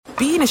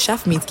being a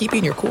chef means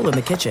keeping your cool in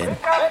the kitchen.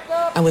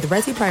 And with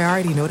Resi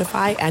Priority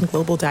Notify and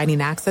Global Dining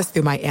Access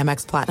through my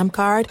Amex Platinum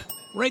card,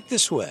 Right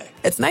this way.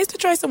 it's nice to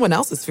try someone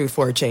else's food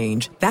for a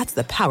change. That's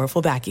the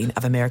powerful backing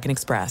of American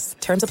Express.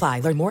 Terms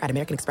apply. Learn more at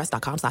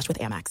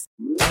americanexpress.com/withAmex.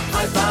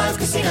 High Five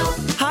Casino.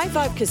 High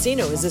Five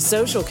Casino is a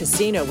social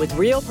casino with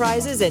real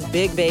prizes and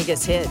big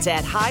Vegas hits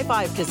at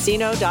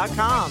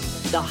highfivecasino.com.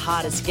 The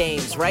hottest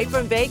games right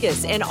from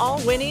Vegas, and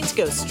all winnings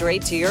go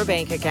straight to your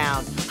bank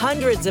account.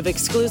 Hundreds of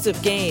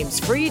exclusive games,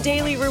 free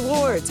daily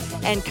rewards,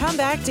 and come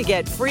back to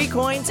get free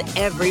coins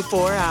every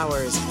 4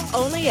 hours.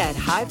 Only at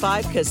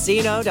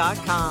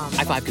highfivecasino.com.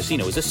 High Five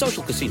Casino is a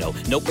social casino.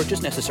 No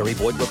purchase necessary.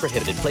 Void where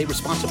prohibited. Play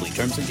responsibly.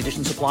 Terms and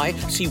conditions apply.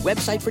 See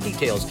website for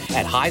details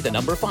at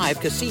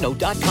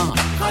high5casino.com.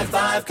 High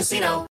Five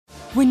Casino.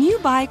 When you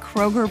buy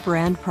Kroger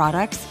brand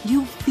products,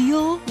 you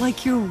feel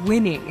like you're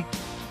winning.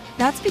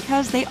 That's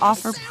because they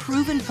offer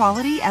proven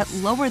quality at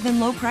lower than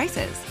low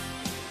prices.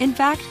 In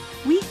fact,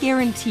 we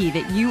guarantee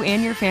that you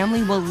and your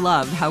family will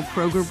love how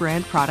Kroger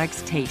brand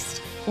products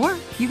taste, or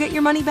you get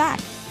your money back.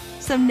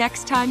 So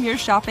next time you're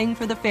shopping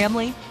for the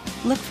family,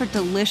 look for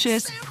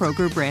delicious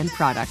Kroger brand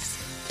products,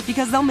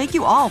 because they'll make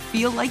you all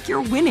feel like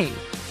you're winning.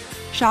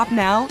 Shop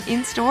now,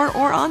 in-store,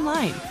 or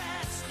online.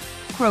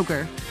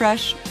 Kroger,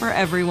 fresh for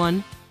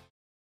everyone.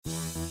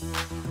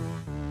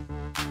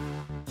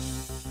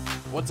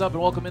 What's up,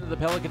 and welcome into the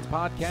Pelicans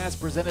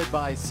podcast presented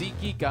by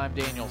SeatGeek. I'm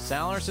Daniel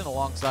Salerson.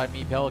 Alongside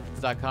me,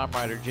 Pelicans.com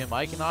writer Jim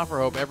Eichenhofer.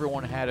 Hope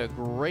everyone had a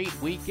great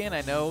weekend.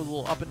 I know a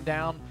little up and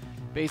down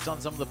based on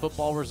some of the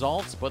football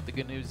results, but the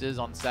good news is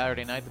on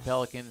Saturday night, the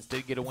Pelicans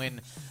did get a win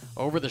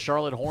over the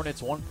Charlotte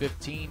Hornets,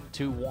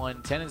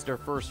 115-110 is their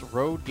first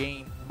road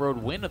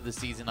win of the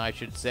season, I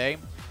should say,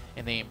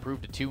 and they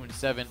improved to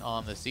 2-7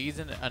 on the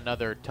season.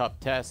 Another tough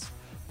test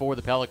for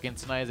the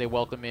Pelicans tonight as they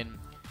welcome in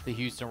the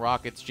Houston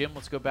Rockets. Jim,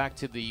 let's go back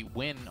to the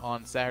win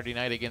on Saturday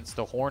night against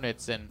the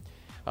Hornets, and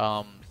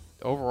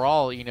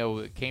overall,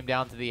 it came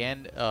down to the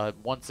end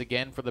once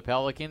again for the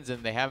Pelicans,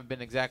 and they haven't been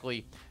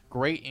exactly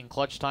great in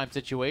clutch time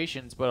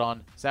situations, but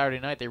on Saturday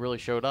night they really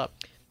showed up.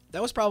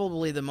 That was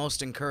probably the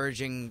most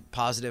encouraging,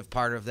 positive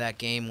part of that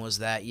game, was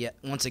that,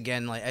 once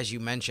again, like as you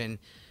mentioned,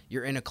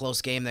 you're in a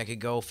close game that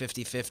could go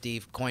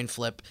 50-50, coin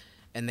flip,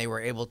 and they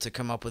were able to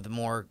come up with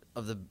more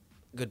of the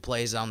good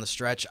plays on the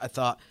stretch. I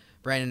thought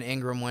Brandon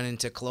Ingram went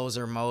into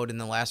closer mode in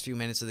the last few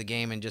minutes of the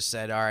game and just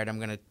said, all right, I'm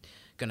gonna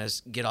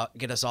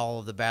get us all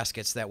of the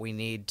baskets that we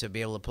need to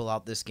be able to pull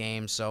out this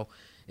game. So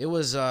it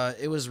was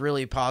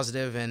really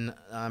positive, and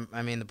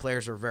the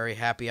players were very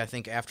happy. I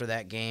think after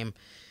that game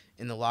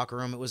in the locker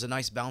room, it was a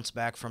nice bounce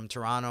back from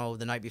Toronto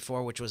the night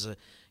before, which was a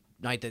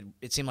night that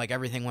it seemed like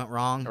everything went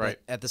wrong. Right.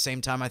 But at the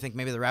same time, I think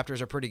maybe the Raptors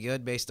are pretty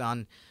good based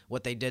on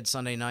what they did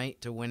Sunday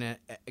night to win it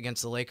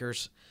against the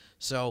Lakers.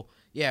 So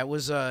yeah, it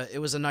was a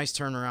nice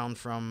turnaround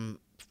from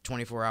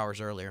 24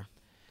 hours earlier.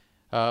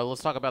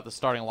 Let's talk about the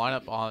starting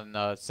lineup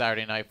on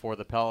Saturday night for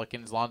the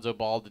Pelicans. Lonzo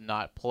Ball did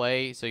not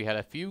play, so you had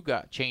a few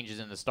changes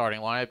in the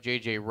starting lineup.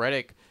 J.J.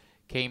 Redick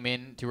came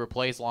in to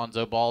replace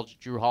Lonzo Ball.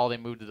 Drew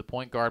Holiday moved to the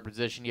point guard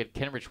position. You had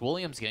Kenrich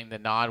Williams getting the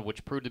nod,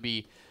 which proved to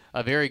be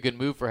a very good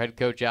move for head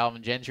coach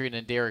Alvin Gentry. And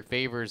then Derek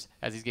Favors,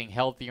 as he's getting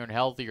healthier and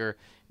healthier,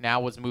 now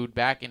was moved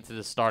back into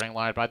the starting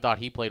lineup. I thought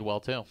he played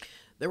well too.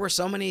 There were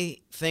so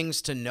many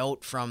things to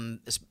note from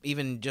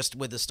even just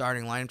with the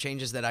starting lineup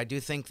changes that I do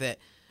think that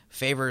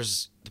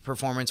Favors'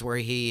 performance, where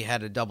he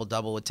had a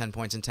double-double with 10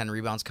 points and 10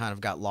 rebounds, kind of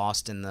got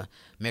lost in the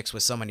mix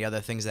with so many other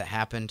things that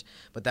happened.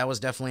 But that was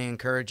definitely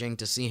encouraging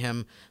to see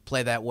him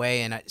play that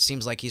way, and it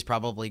seems like he's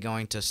probably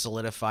going to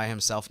solidify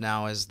himself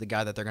now as the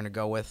guy that they're going to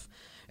go with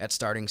at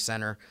starting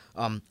center.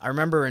 I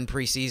remember in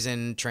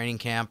preseason training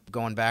camp,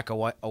 going back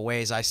a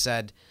ways, I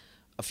said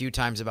a few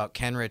times about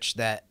Kenrich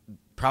that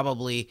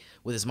probably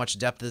with as much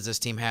depth as this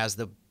team has,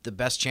 the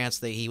best chance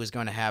that he was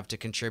going to have to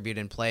contribute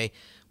and play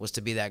was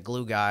to be that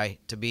glue guy,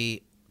 to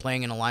be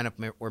playing in a lineup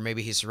where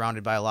maybe he's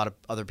surrounded by a lot of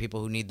other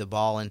people who need the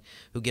ball and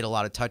who get a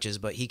lot of touches,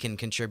 but he can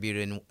contribute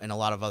in a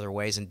lot of other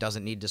ways and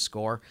doesn't need to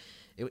score.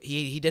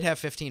 He did have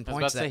 15 points.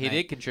 I was about to say, he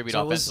did contribute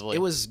offensively.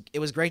 It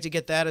was great to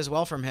get that as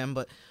well from him,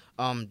 but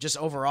just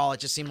overall,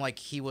 it just seemed like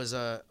he was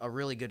a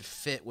really good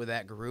fit with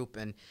that group,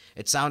 and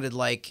it sounded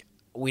like,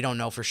 we don't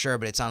know for sure,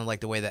 but it sounded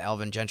like the way that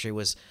Alvin Gentry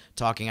was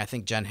talking. I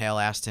think Jen Hale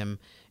asked him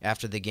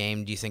after the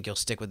game, do you think you'll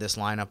stick with this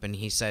lineup? And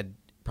he said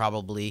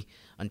probably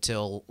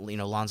until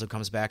Lonzo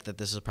comes back, that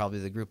this is probably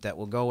the group that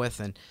we'll go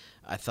with. And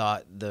I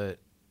thought it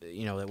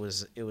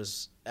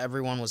was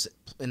everyone was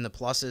in the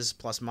pluses,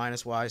 plus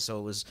minus wise, so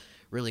it was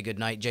really good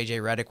night. J.J.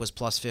 Redick was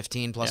plus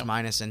 15, plus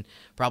minus, and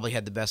probably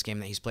had the best game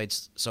that he's played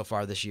so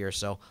far this year.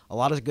 So a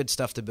lot of good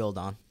stuff to build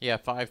on. Yeah,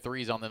 5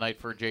 threes on the night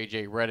for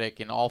J.J. Redick,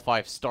 and all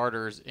 5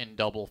 starters in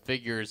double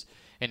figures.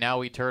 And now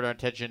we turn our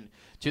attention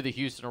to the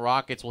Houston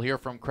Rockets. We'll hear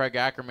from Craig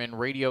Ackerman,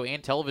 radio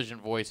and television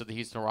voice of the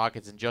Houston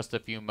Rockets, in just a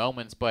few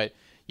moments. But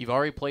you've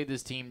already played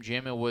this team,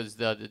 Jim. It was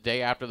the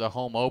day after the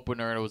home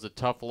opener, and it was a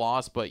tough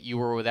loss, but you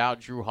were without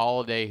Drew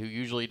Holiday, who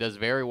usually does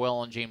very well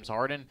on James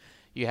Harden.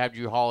 You have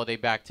Drew Holiday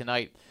back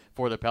tonight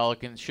for the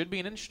Pelicans. Should be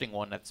an interesting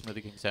one at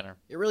Smoothie King Center.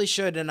 It really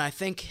should, and I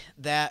think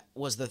that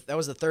was the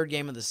third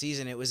game of the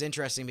season. It was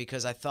interesting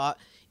because I thought,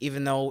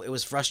 even though it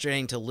was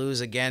frustrating to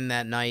lose again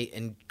that night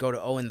and go to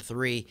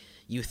 0-3,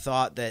 you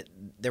thought that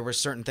there were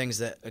certain things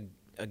that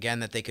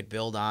that they could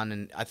build on,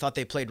 and I thought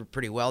they played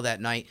pretty well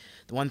that night.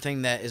 The one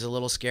thing that is a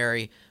little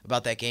scary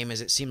about that game is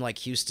it seemed like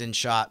Houston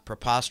shot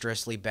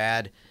preposterously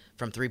bad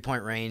from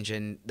three-point range,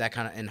 and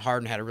and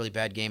Harden had a really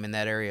bad game in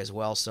that area as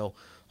well. So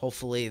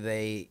hopefully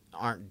they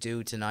aren't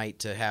due tonight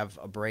to have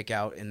a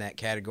breakout in that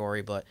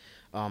category. But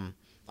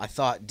I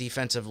thought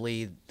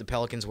defensively the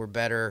Pelicans were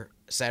better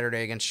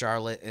Saturday against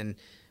Charlotte, and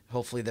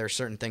hopefully there are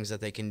certain things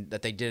that they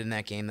did in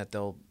that game that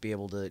they'll be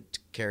able to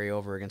carry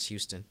over against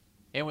Houston.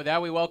 And with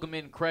that, we welcome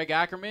in Craig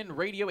Ackerman,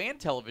 radio and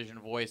television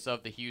voice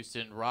of the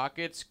Houston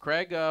Rockets.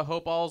 Craig,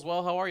 hope all is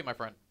well. How are you, my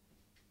friend?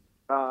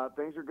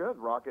 Things are good.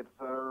 Rockets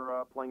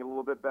are playing a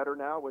little bit better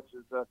now, which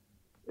is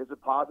a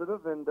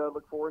positive, and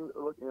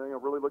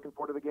really looking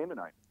forward to the game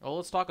tonight. Well,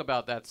 let's talk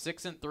about that.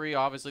 6-3.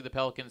 Obviously, the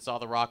Pelicans saw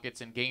the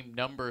Rockets in game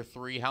number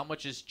 3. How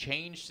much has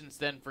changed since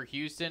then for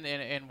Houston,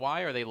 and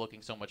why are they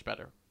looking so much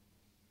better?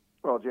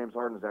 Well, James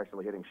Harden is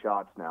actually hitting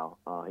shots now.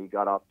 He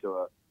got off to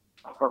a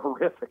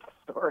horrific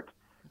start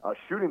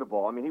shooting the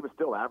ball. I mean, he was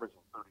still averaging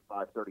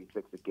 35,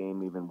 36 a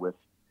game, even with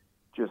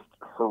just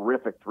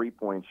horrific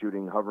three-point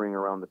shooting, hovering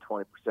around the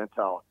 20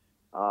 percentile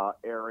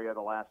area.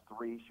 The last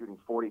 3, shooting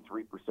 43%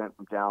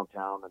 from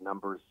downtown. The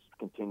numbers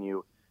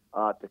continue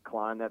to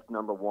climb. That's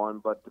number one.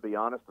 But to be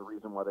honest, the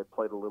reason why they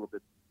played a little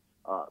bit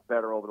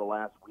better over the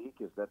last week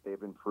is that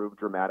they've improved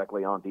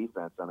dramatically on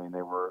defense. I mean,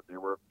 they were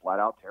flat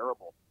out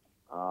terrible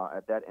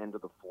at that end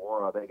of the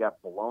floor. They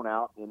got blown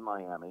out in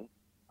Miami.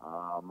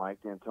 Mike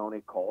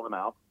D'Antoni called them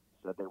out,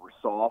 said they were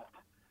soft,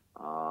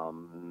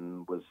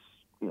 was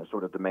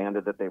sort of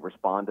demanded that they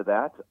respond to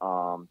that.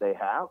 They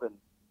have, and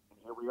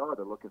here we are.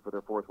 They're looking for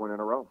their 4th win in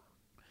a row.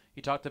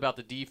 You talked about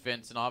the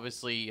defense, and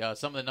obviously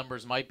some of the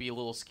numbers might be a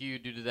little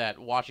skewed due to that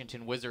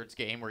Washington Wizards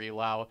game where you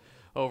allow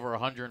over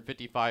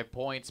 155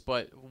 points.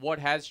 But what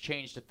has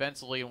changed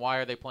defensively, and why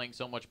are they playing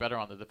so much better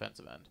on the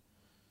defensive end?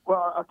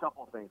 Well, a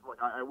couple of things. Look,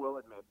 I will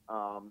admit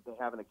they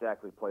haven't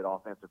exactly played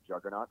offensive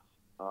juggernauts,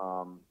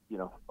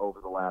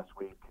 over the last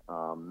week.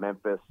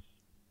 Memphis,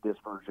 this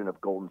version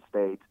of Golden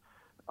State,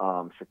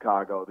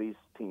 Chicago,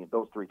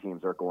 those 3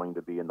 teams are going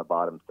to be in the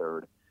bottom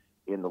third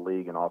in the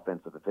league in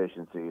offensive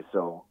efficiency.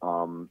 So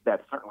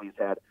that certainly has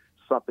had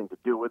something to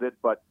do with it.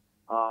 But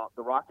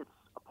the Rockets'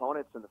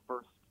 opponents in the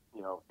first,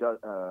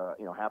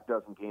 half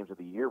dozen games of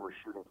the year were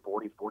shooting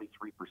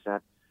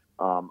 43%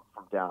 from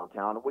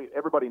downtown. And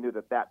everybody knew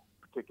that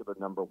particular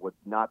number would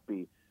not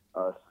be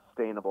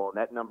sustainable, and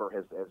that number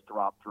has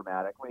dropped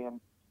dramatically. And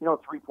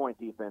 3-point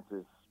defense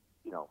is,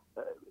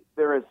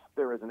 there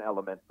is an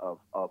element of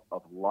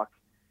luck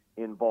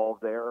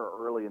involved there.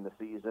 Early in the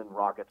season,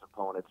 Rockets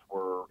opponents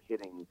were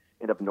hitting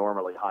an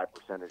abnormally high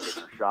percentage of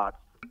their shots.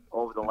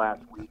 Over the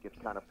last week, it's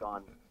kind of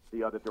gone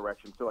the other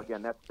direction. So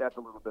again, that's a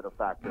little bit of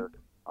factor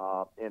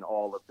in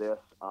all of this.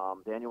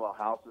 Daniel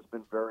House has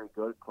been very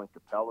good. Clint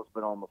Capella has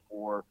been on the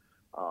floor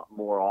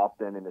more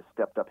often and has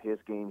stepped up his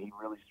game. He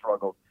really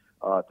struggled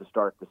to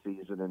start the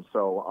season, and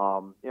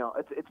so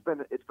it's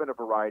been a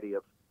variety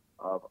of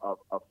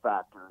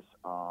factors,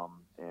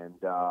 and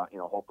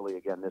hopefully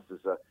again this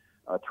is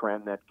a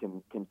trend that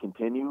can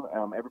continue.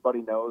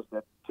 Everybody knows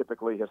that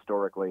typically,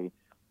 historically,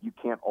 you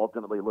can't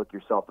ultimately look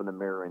yourself in the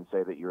mirror and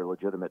say that you're a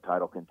legitimate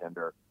title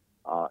contender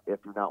if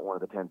you're not one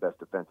of the 10 best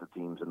defensive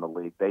teams in the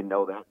league. They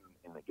know that,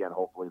 and again,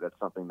 hopefully that's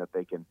something that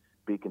they can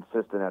be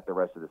consistent at the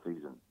rest of the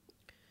season.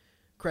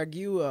 Craig,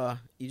 you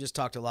just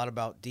talked a lot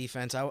about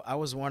defense. I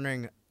was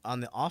wondering, on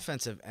the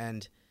offensive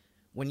end,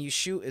 when you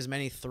shoot as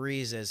many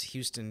threes as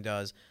Houston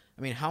does,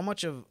 I mean, how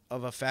much of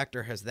a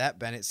factor has that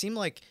been? It seemed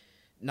like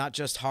not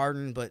just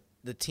Harden, but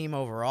the team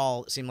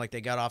overall, it seemed like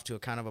they got off to a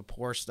kind of a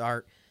poor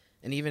start.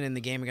 And even in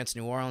the game against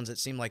New Orleans, it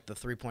seemed like the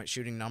three-point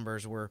shooting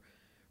numbers were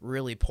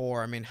really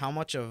poor. I mean, how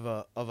much of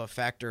a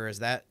factor is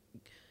that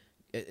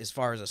as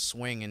far as a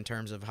swing in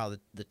terms of how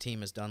the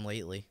team has done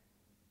lately?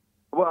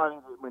 Well, I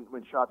mean,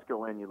 when shots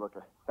go in, you look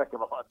a heck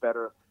of a lot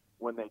better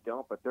when they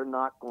don't, but they're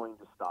not going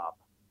to stop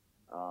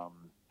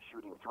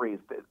shooting threes.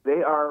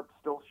 They are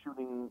still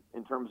shooting,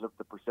 in terms of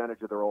the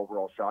percentage of their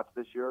overall shots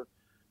this year,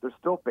 they're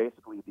still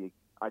basically the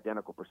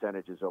identical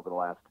percentages over the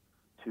last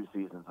 2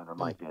 seasons under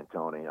Mike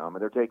D'Antoni.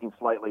 They're taking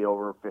slightly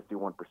over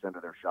 51%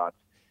 of their shots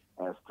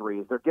as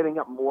threes. They're getting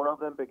up more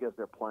of them because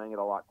they're playing at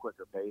a lot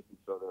quicker pace, and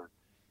so they're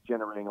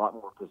generating a lot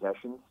more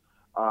possessions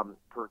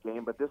per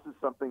game. But this is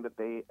something that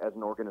they, as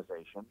an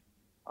organization,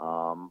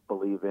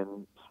 believe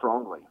in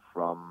strongly,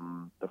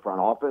 from the front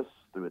office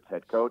through its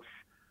head coach,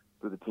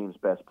 through the team's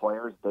best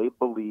players. They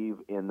believe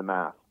in the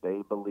math.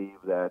 They believe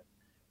that,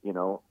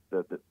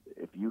 that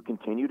if you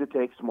continue to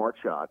take smart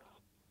shots,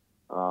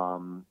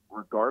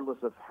 regardless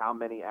of how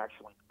many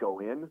actually go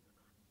in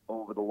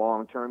over the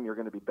long term, you're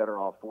going to be better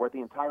off for it. The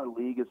entire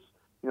league is,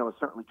 has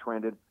certainly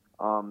trended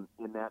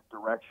in that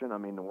direction. I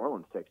mean, New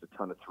Orleans takes a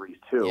ton of threes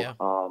too. Yeah.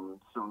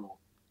 So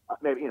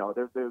maybe,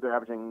 they're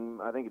averaging,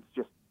 I think it's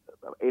just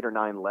 8 or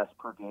 9 less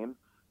per game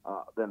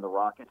than the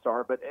Rockets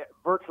are. But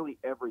virtually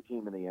every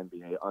team in the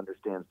NBA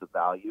understands the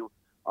value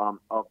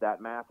of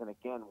that math. And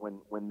again,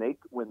 when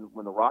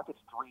the Rockets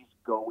threes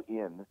go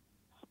in,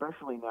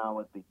 especially now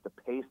at the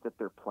pace that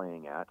they're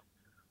playing at,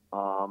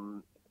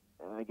 and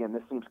again,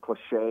 this seems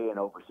cliche and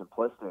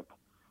oversimplistic.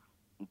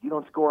 If you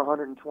don't score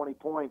 120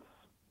 points,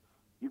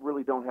 you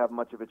really don't have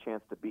much of a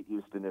chance to beat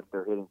Houston if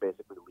they're hitting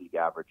basically league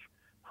average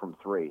from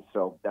three.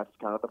 So that's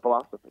kind of the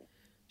philosophy.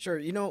 Sure.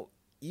 You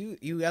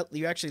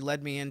actually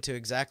led me into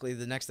exactly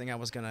the next thing I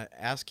was going to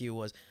ask you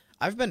was,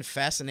 I've been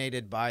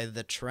fascinated by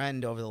the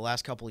trend over the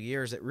last couple of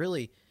years. It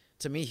really,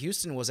 to me,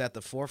 Houston was at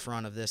the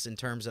forefront of this in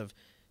terms of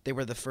they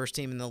were the first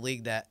team in the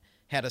league that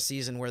had a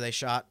season where they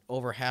shot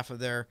over half of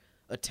their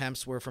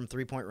attempts were from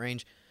three-point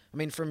range. I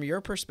mean, from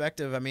your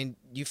perspective, I mean,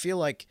 you feel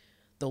like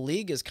the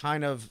league is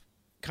kind of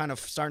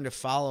starting to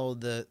follow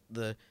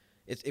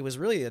it was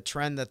really a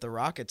trend that the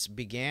Rockets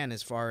began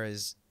as far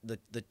as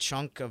the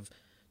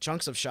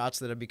chunks of shots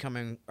that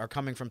are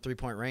coming from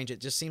three-point range. It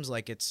just seems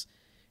like it's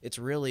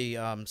really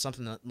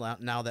something that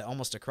now that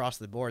almost across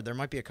the board, there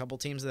might be a couple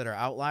teams that are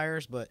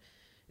outliers, but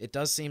it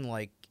does seem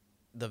like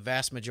the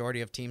vast majority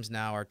of teams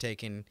now are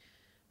taking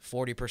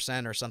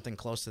 40% or something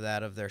close to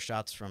that of their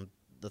shots from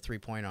the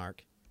three-point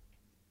arc.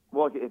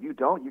 Well, if you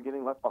don't, you're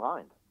getting left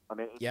behind. I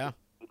mean, it's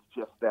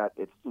just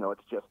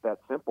that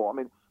simple. I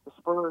mean, the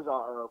Spurs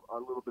are a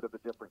little bit of a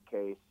different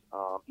case,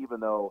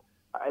 even though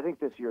I think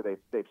this year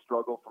they've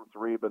struggled from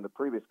three, but in the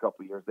previous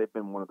couple of years they've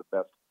been one of the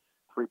best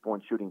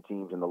three-point shooting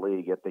teams in the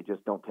league, yet they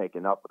just don't take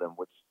enough of them,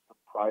 which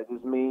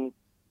surprises me,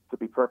 to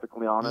be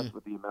honest,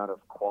 with the amount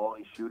of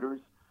quality shooters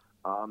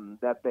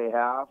that they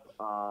have.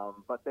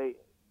 But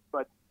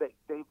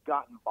they've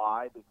gotten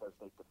by because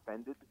they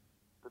defended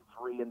the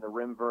three and the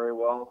rim very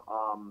well.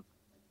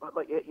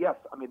 But yes,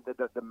 I mean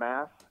the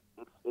math.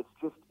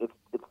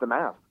 It's the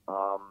math.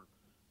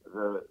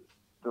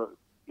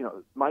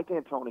 Mike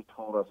D'Antoni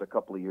told us a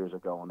couple of years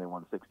ago when they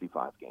won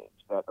 65 games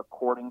that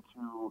according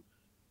to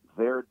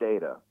their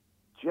data,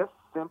 just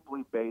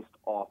simply based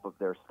off of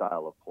their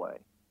style of play,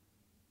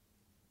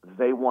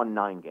 they won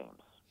 9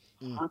 games,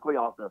 strictly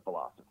off their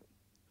philosophy.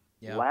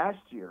 Yeah.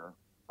 Last year,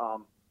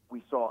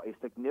 we saw a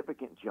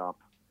significant jump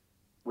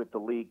with the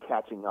league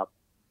catching up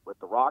with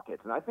the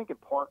Rockets. And I think in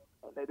part,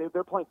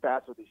 they're playing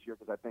faster this year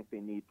because I think they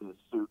need to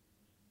suit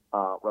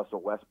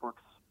Russell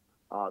Westbrook's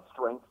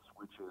strengths,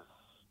 which is,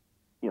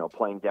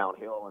 playing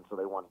downhill. And so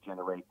they want to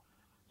generate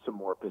some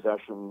more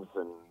possessions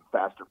and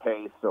faster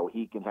pace so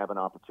he can have an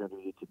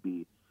opportunity to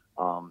be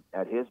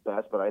at his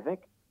best. But I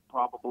think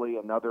probably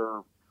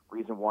another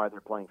reason why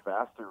they're playing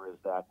faster is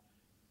that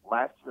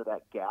last year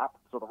that gap,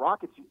 so the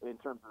Rockets, in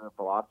terms of their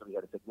philosophy,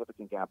 had a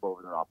significant gap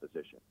over their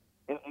opposition.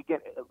 And again,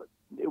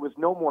 it was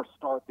no more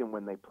stark than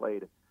when they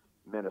played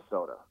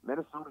Minnesota.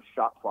 Minnesota's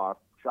shot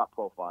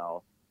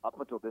profile up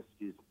until this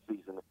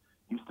season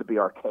used to be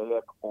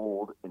archaic,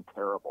 old, and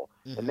terrible.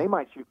 Mm-hmm. And they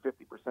might shoot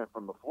 50%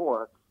 from the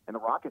floor, and the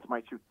Rockets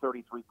might shoot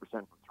 33%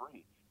 from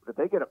three. But if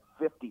they get up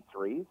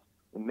 53s,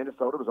 and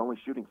Minnesota was only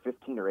shooting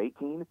 15 or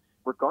 18,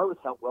 regardless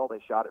how well they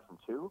shot it from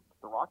two,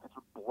 the Rockets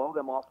would blow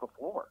them off the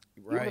floor,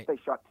 even if they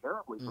shot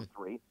terribly from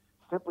three,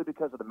 simply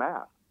because of the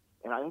math.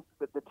 And I think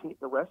that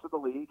the rest of the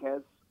league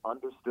has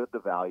understood the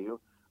value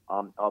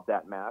of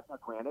that math. Now,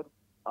 granted,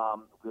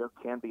 there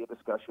can be a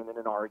discussion and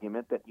an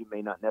argument that you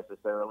may not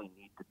necessarily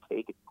need to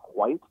take it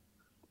quite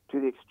to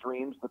the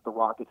extremes that the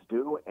Rockets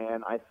do,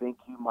 and I think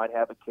you might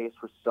have a case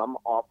for some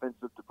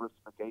offensive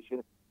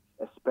diversification,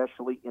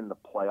 especially in the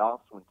playoffs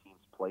when teams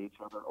play each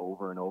other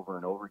over and over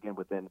and over again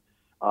within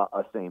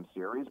a same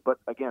series. But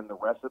again, the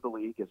rest of the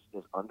league has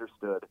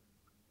understood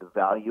the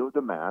value of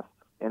the math,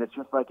 and it's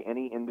just like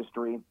any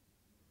industry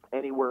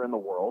anywhere in the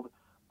world.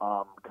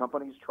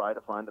 Companies try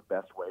to find the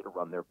best way to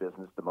run their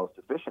business the most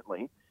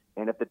efficiently,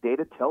 and if the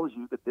data tells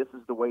you that this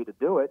is the way to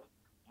do it,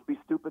 you'd be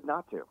stupid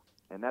not to.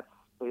 And that's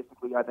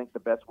basically, I think, the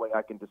best way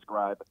I can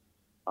describe,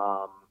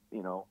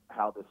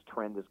 how this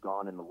trend has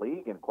gone in the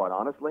league. And quite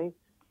honestly,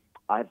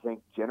 I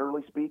think,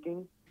 generally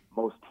speaking,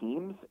 most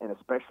teams, and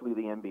especially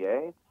the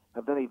NBA,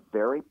 have done a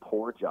very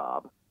poor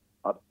job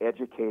of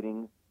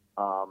educating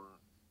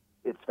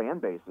its fan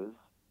bases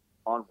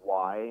on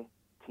why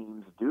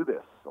teams do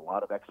this. A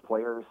lot of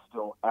ex-players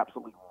still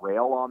absolutely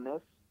rail on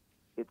this.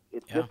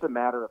 It's just a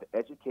matter of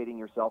educating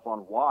yourself on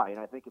why. And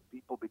I think if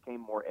people became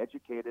more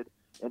educated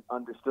and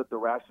understood the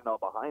rationale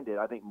behind it,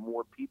 I think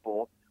more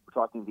people, we're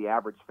talking the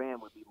average fan,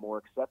 would be more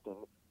accepting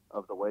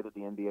of the way that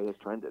the NBA has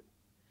trended.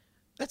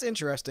 That's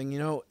interesting,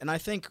 and I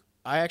think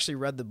I actually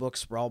read the book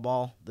Sprawl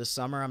Ball this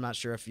summer. I'm not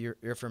sure if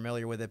you're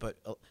familiar with it, but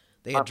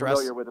they address... I'm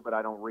familiar with it, but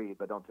I don't read,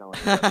 but don't tell me.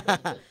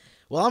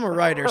 Well, I'm a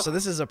writer, so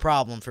this is a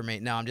problem for me.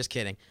 No, I'm just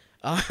kidding.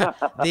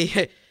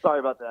 Sorry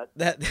about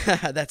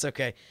that. That's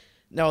okay.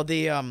 No,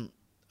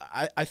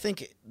 I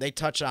think they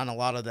touch on a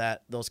lot of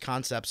those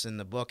concepts in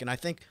the book, and I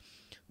think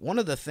one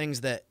of the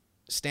things that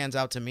stands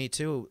out to me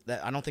too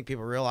that I don't think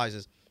people realize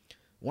is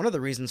one of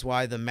the reasons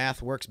why the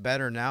math works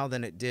better now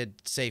than it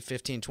did, say,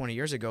 15, 20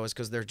 years ago is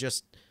because there's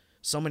just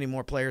so many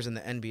more players in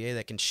the NBA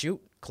that can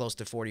shoot close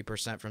to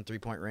 40% from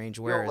three-point range.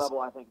 Skill Whereas level,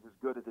 I think, is as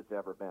good as it's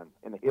ever been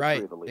in the history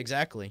right, of the league.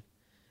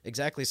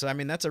 Exactly. So, I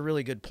mean, that's a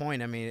really good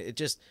point. I mean, it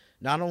just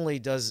not only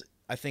does,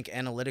 I think,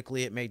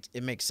 analytically it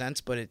makes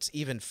sense, but it's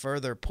even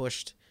further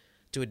pushed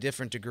to a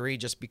different degree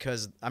just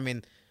because, I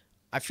mean,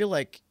 I feel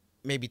like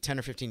maybe 10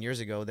 or 15 years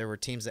ago there were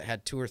teams that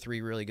had 2 or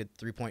 3 really good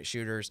three-point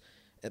shooters,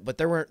 but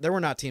there were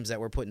not teams that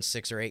were putting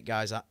 6 or 8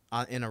 guys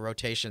in a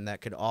rotation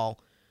that could all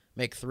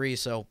make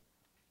threes. So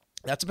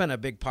that's been a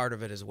big part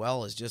of it as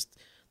well, is just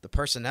the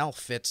personnel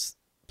fits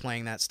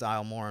playing that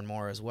style more and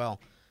more as well.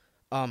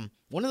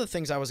 One of the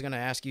things I was going to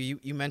ask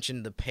you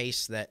mentioned the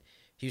pace that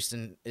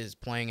Houston is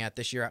playing at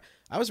this year.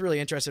 I was really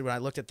interested when I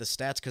looked at the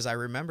stats because I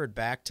remembered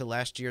back to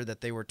last year that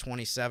they were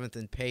 27th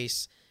in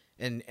pace,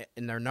 and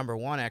they're number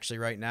 1 actually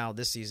right now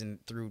this season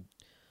through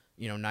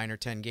 9 or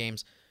 10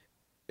 games.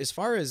 As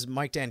far as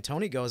Mike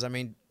D'Antoni goes, I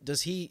mean,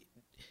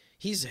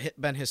 he's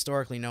been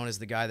historically known as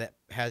the guy that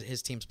has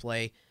his teams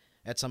play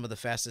at some of the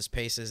fastest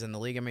paces in the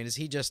league. I mean, is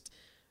he just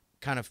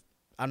kind of,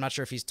 I'm not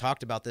sure if he's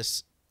talked about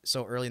this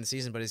so early in the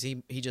season, but is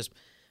he just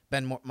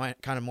been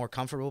more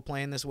comfortable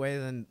playing this way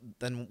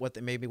than what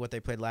they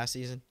played last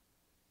season?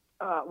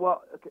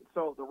 Well, okay,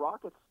 so the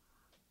Rockets.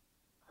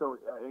 So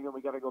again,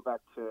 we got to go back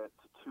to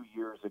 2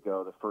 years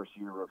ago, the first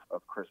year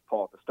of Chris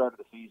Paul. At the start of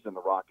the season,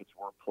 the Rockets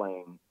were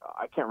playing.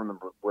 I can't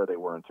remember where they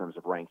were in terms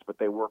of ranks, but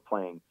they were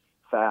playing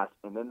fast.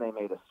 And then they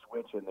made a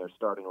switch in their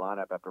starting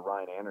lineup after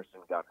Ryan Anderson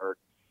got hurt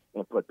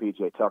and put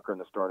PJ Tucker in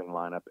the starting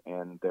lineup,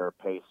 and their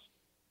pace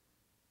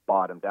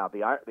bottomed out.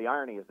 The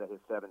irony is that his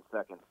 7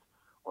 seconds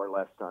or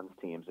less Suns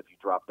teams, if you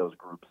drop those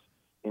groups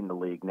in the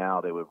league now,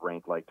 they would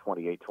rank like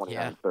 28,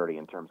 29, 30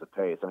 in terms of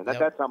pace. I mean,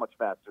 that's how much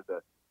faster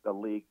the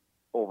league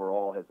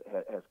overall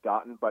has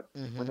gotten. But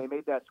when they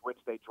made that switch,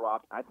 they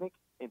dropped. I think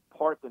in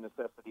part the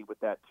necessity with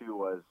that too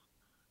was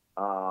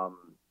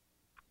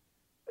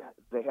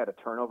they had a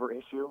turnover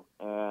issue,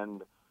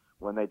 and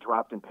when they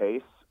dropped in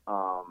pace,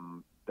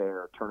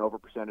 their turnover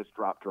percentage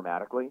dropped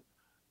dramatically,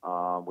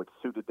 which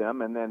suited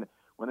them. And then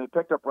when they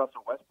picked up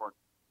Russell Westbrook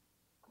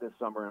this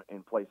summer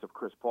in place of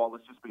Chris Paul,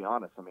 let's just be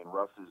honest. I mean,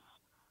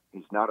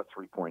 he's not a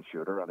three-point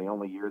shooter. The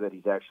only year that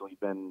he's actually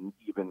been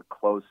even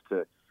close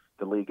to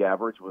the league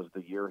average was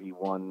the year he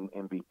won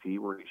MVP,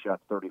 where he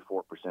shot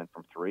 34%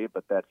 from three,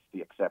 but that's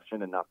the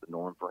exception and not the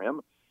norm for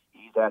him.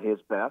 He's at his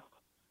best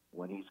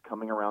when he's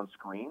coming around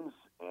screens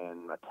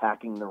and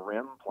attacking the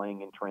rim,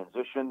 playing in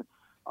transition.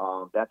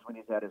 That's when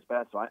he's at his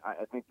best. So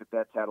I think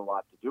that's had a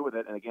lot to do with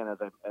it. And again, as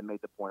I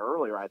made the point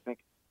earlier, I think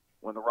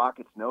when the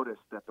Rockets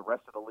noticed that the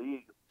rest of the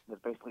league has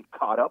basically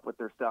caught up with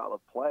their style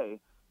of play,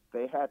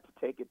 they had to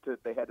take it to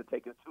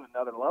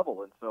another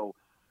level. And so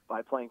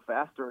by playing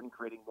faster and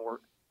creating more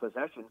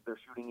possessions, they're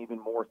shooting even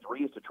more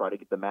threes to try to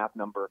get the math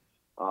number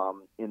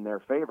in their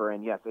favor.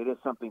 And yes, it is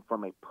something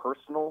from a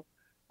personal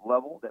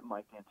level that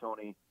Mike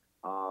D'Antoni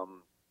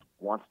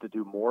wants to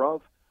do more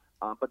of.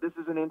 But this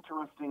is an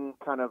interesting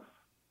kind of,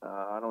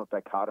 I don't know if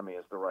dichotomy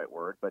is the right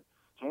word, but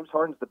James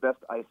Harden's the best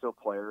ISO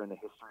player in the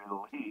history of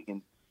the league,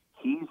 and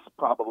he's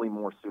probably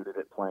more suited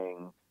at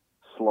playing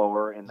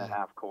slower in the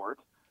half court,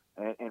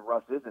 and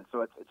Russ isn't.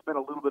 So it's been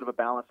a little bit of a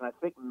balance, and I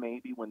think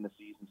maybe when the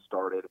season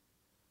started,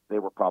 they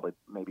were probably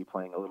maybe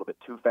playing a little bit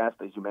too fast.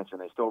 As you mentioned,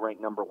 they still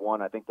rank number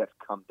 1. I think that's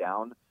come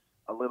down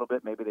a little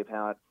bit. Maybe they've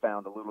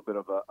found a little bit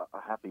of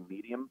a happy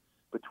medium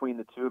between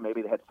the two.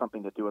 Maybe they had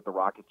something to do with the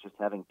Rockets just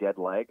having dead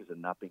legs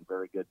and not being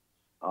very good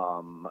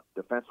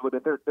defensively.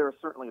 But there is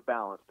certainly a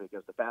balance,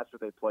 because the faster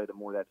they play, the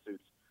more that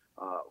suits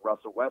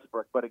Russell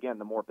Westbrook. But again,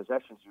 the more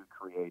possessions you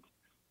create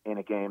in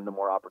a game, the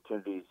more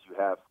opportunities you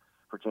have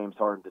for James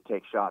Harden to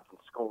take shots and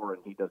score,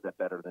 and he does that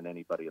better than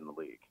anybody in the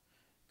league.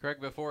 Craig,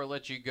 before I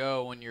let you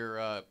go, when you're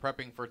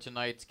prepping for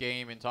tonight's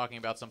game and talking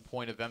about some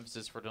point of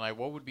emphasis for tonight,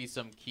 what would be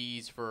some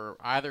keys for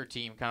either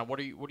team? Kind of what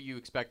are you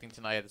expecting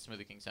tonight at the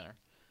Smoothie King Center?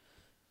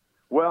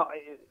 Well,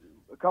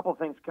 a couple of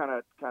things kind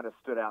of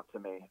stood out to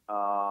me.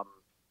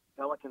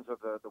 Pelicans are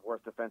the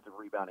worst defensive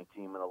rebounding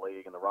team in the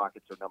league, and the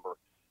Rockets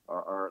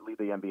lead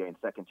the NBA in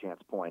second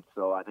chance points.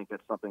 So I think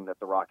that's something that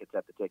the Rockets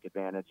have to take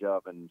advantage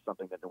of, and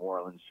something that New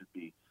Orleans should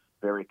be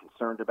very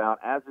concerned about,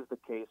 as is the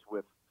case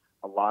with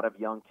a lot of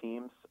young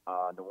teams.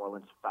 New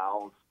Orleans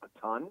fouls a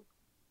ton,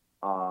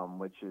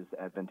 which is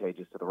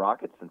advantageous to the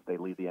Rockets since they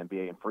lead the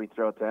NBA in free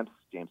throw attempts.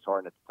 James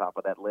Harden at the top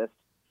of that list.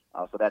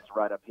 So that's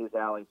right up his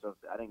alley. So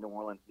I think New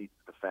Orleans needs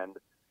to defend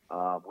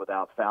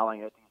without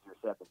fouling. It's easier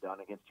said than done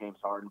against James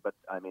Harden, but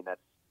I mean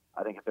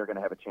I think if they're going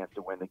to have a chance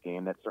to win the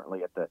game, that's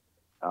certainly at the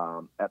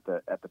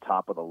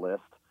top of the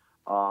list.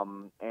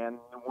 And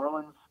New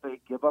Orleans, they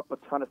give up a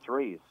ton of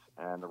threes,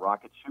 and the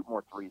Rockets shoot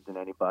more threes than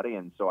anybody.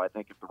 And so I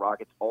think if the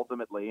Rockets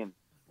ultimately, and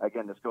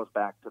again, this goes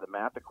back to the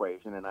math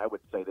equation, and I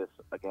would say this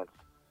against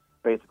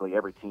basically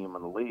every team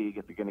in the league,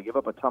 if you're going to give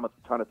up a ton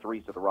of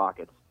threes to the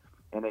Rockets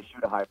and they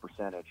shoot a high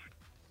percentage,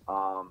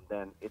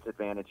 then it's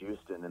advantage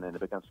Houston, and then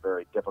it becomes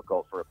very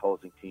difficult for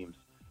opposing teams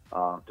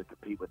to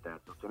compete with that.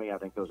 So to me, I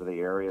think those are the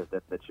areas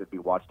that should be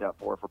watched out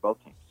for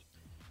both teams.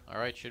 All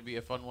right, should be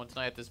a fun one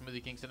tonight at the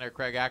Smoothie King Center.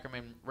 Craig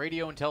Ackerman,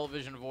 radio and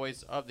television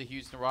voice of the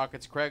Houston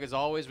Rockets. Craig, as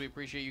always, we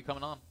appreciate you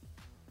coming on.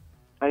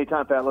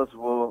 Anytime, fellas.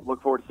 We'll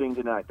look forward to seeing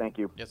you tonight. Thank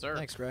you. Yes, sir.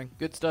 Thanks, Craig.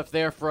 Good stuff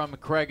there from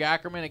Craig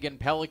Ackerman. Again,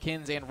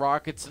 Pelicans and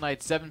Rockets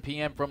tonight, 7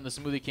 p.m. from the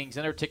Smoothie King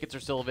Center. Tickets are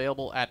still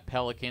available at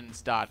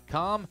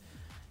pelicans.com.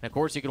 And, of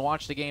course, you can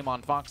watch the game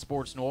on Fox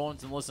Sports New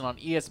Orleans and listen on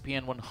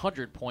ESPN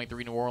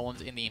 100.3 New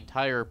Orleans in the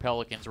entire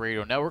Pelicans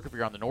radio network. If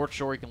you're on the North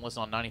Shore, you can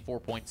listen on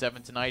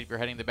 94.7 tonight. If you're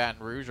heading to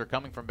Baton Rouge or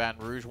coming from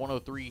Baton Rouge,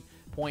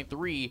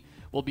 103.3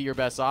 will be your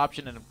best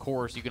option. And, of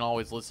course, you can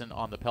always listen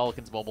on the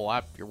Pelicans mobile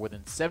app if you're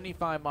within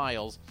 75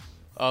 miles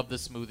of the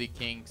Smoothie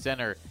King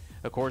Center.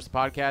 Of course, the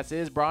podcast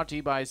is brought to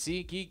you by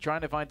SeatGeek.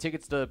 Trying to find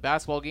tickets to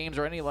basketball games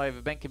or any live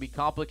event can be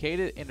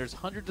complicated, and there's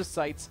hundreds of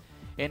sites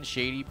and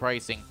shady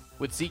pricing.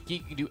 With SeatGeek, you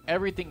can do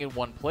everything in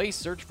one place.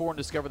 Search for and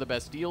discover the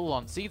best deals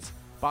on seats,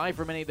 buy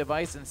from any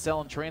device, and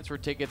sell and transfer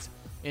tickets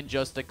in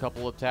just a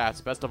couple of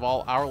taps. Best of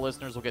all, our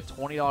listeners will get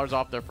 $20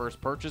 off their first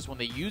purchase when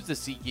they use the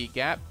SeatGeek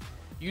app.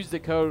 Use the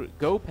code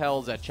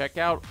GOPELS at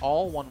checkout,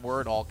 all one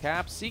word, all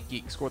caps.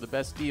 SeatGeek, score the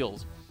best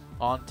deals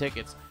on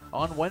tickets.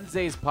 On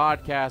Wednesday's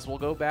podcast, we'll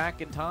go back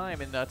in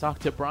time and talk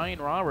to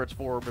Brian Roberts,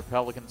 former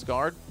Pelicans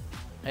guard,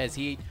 as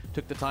he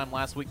took the time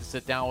last week to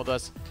sit down with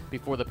us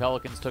before the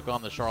Pelicans took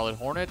on the Charlotte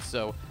Hornets.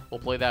 So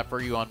we'll play that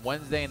for you on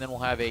Wednesday, and then we'll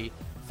have a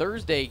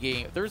Thursday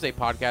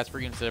podcast for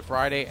you instead of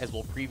Friday, as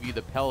we'll preview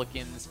the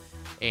Pelicans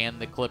and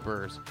the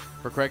Clippers.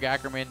 For Craig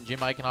Ackerman, Jim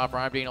Eichenhofer,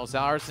 I'm Daniel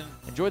Salerson.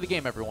 Enjoy the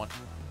game, everyone.